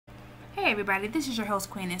Hey everybody, this is your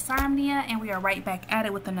host Queen Insomnia, and we are right back at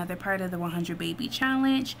it with another part of the 100 Baby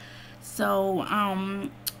Challenge. So,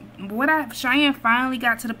 Cheyenne finally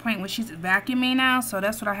got to the point where she's vacuuming now, so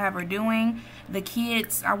that's what I have her doing. The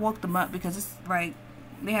kids, I woke them up because it's like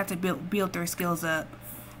they have to build their skills up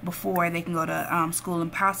before they can go to school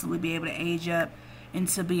and possibly be able to age up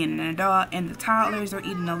into being an adult. And the toddlers are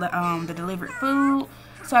eating the delivered food,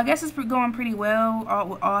 so I guess it's going pretty well,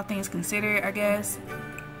 all things considered, I guess.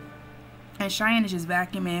 And Cheyenne is just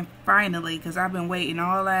vacuuming finally, because I've been waiting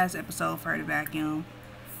all last episode for her to vacuum.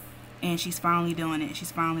 And she's finally doing it.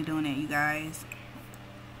 She's finally doing it, you guys.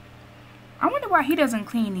 I wonder why he doesn't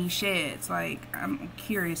clean these sheds. Like, I'm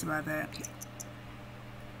curious about that.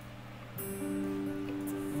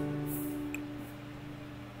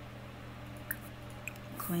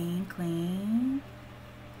 Clean, clean.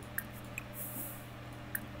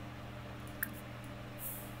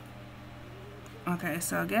 Okay,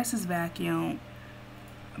 so I guess it's vacuum.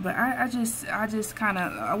 But I just kind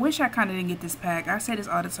of, I wish I kind of didn't get this pack. I say this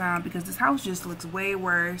all the time because this house just looks way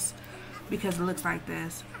worse because it looks like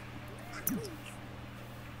this.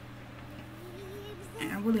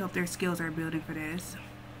 And I really hope their skills are building for this.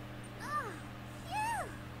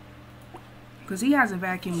 Because he hasn't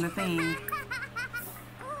vacuumed the thing.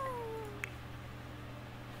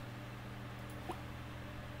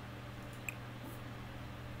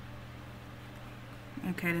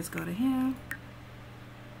 Okay, let's go to him.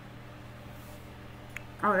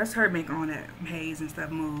 Oh, that's her making all that haze and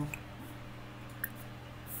stuff move.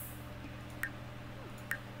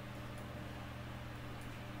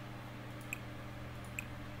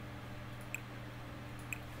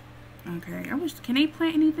 Okay, I wish, can they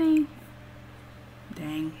plant anything?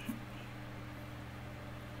 Dang.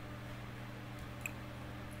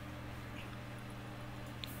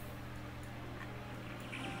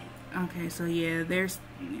 Okay, so yeah, there's,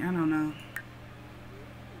 I don't know.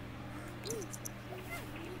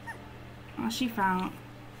 Oh, she found.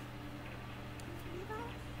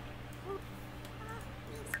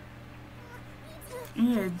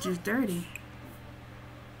 Yeah, it's just dirty.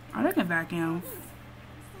 Oh, they can vacuum.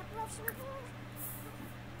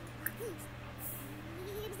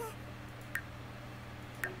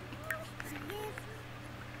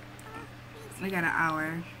 We got an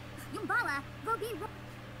hour.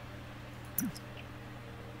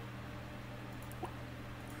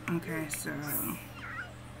 Okay, so.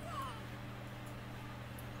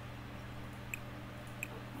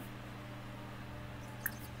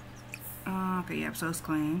 Okay, yep, so it's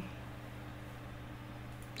clean.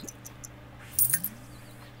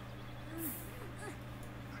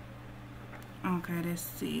 Okay, let's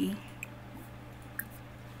see.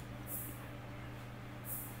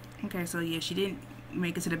 Okay, so yeah, she didn't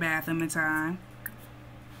make it to the bathroom in time.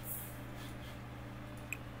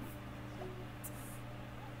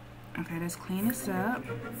 Okay, let's clean this up.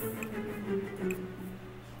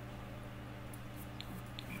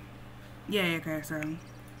 Yeah, okay, so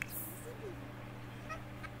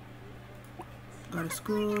go to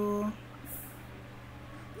school.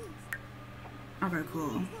 Okay,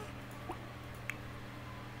 cool.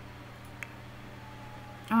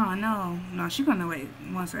 Oh, no, she's gonna wait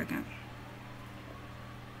 1 second.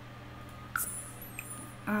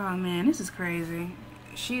 Oh, man, this is crazy.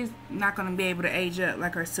 She's not gonna be able to age up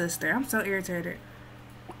like her sister. I'm so irritated.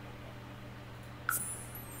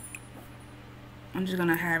 I'm just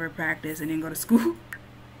gonna have her practice and then go to school.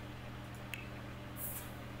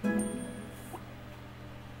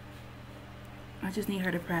 I just need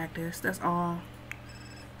her to practice, that's all.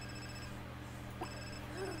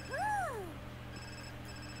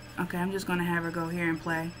 Okay, I'm just gonna have her go here and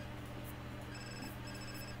play.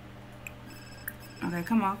 Okay,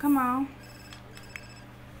 come on, come on.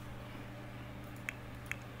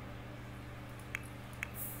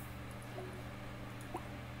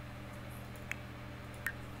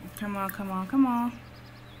 Come on, come on, come on.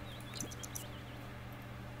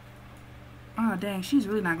 Oh, dang, she's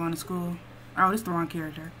really not going to school. Oh, it's the wrong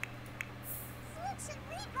character.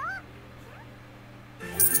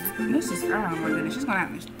 This is, oh my goodness, she's gonna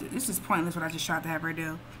have, this is pointless what I just tried to have her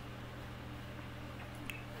do.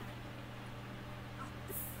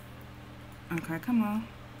 Okay, come on.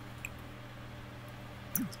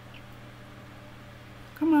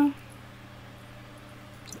 Come on.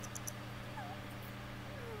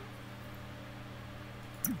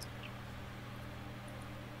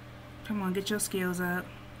 Come on, get your skills up.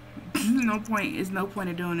 No point, it's no point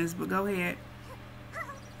of doing this, but go ahead.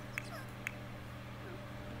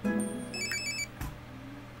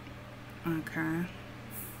 Okay.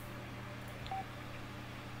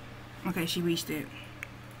 Okay, she reached it.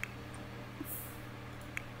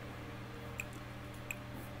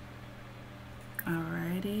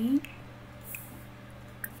 Alrighty.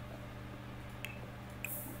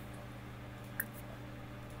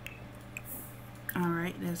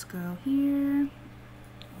 Alright, let's go here.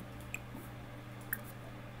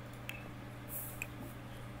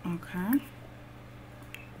 Okay.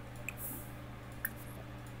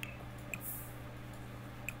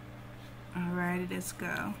 Alrighty, let's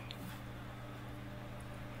go.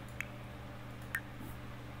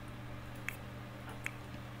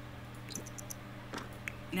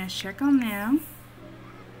 Let's check on them.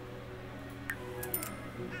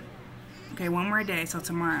 Okay, one more day, so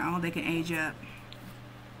tomorrow they can age up.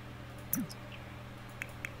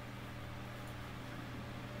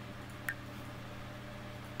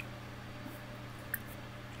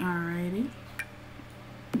 Alrighty.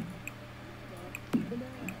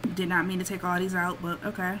 Did not mean to take all these out, but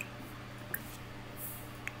okay.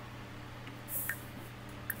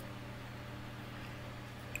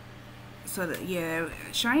 So that, yeah,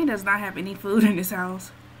 Cheyenne does not have any food in this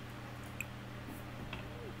house.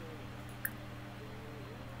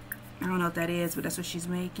 I don't know what that is, but that's what she's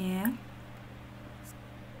making.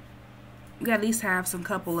 You gotta at least have some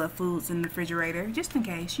couple of foods in the refrigerator, just in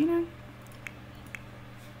case, you know.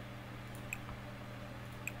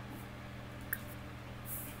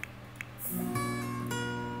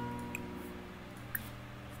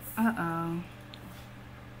 Uh-oh.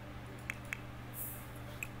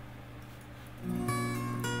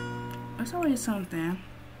 There's always something.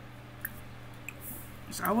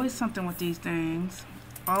 There's always something with these things.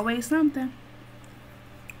 Always something.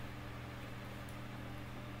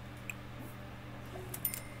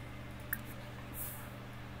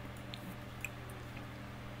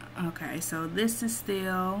 Okay, so this is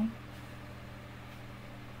still...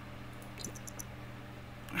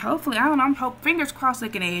 Hopefully, I don't know, I'm fingers crossed they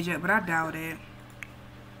can age up, but I doubt it.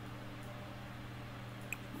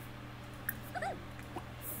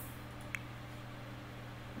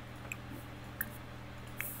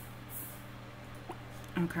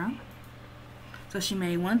 Okay. So she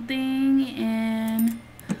made one thing and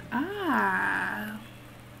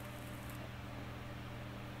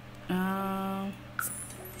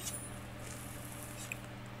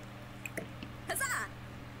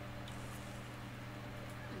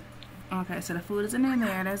okay, so the food isn't in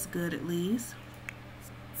there. That's good at least.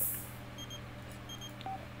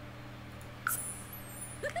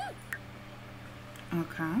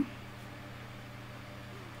 Okay.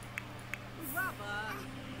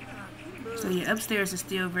 So yeah, upstairs is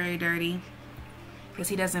still very dirty because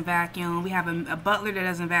he doesn't vacuum. We have a butler that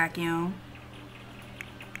doesn't vacuum.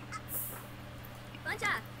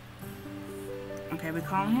 Okay, we're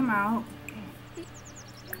calling him out.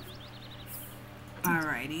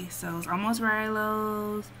 Alrighty, so it's almost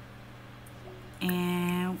Rilo's,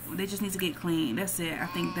 and they just need to get clean. That's it. I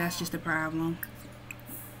think that's just the problem.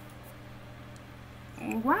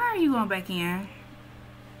 Why are you going back in?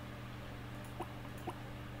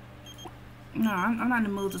 No, I'm not in the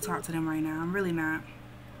mood to talk to them right now. I'm really not.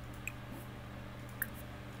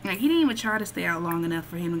 Like, he didn't even try to stay out long enough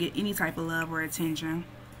for him to get any type of love or attention.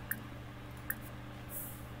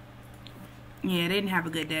 Yeah, they didn't have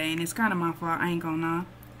a good day, and it's kind of my fault. I ain't gonna lie.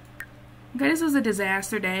 Okay, this was a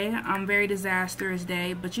disaster day. Very disastrous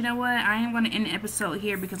day. But you know what? I am going to end the episode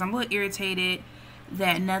here because I'm a little irritated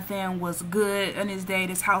that nothing was good on this day.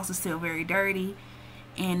 This house is still very dirty.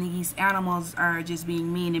 And these animals are just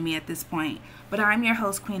being mean to me at this point. But I'm your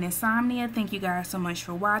host, Queen Insomnia. Thank you guys so much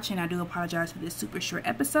for watching. I do apologize for this super short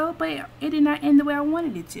episode, but it did not end the way I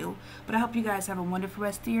wanted it to. But I hope you guys have a wonderful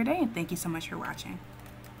rest of your day, and thank you so much for watching.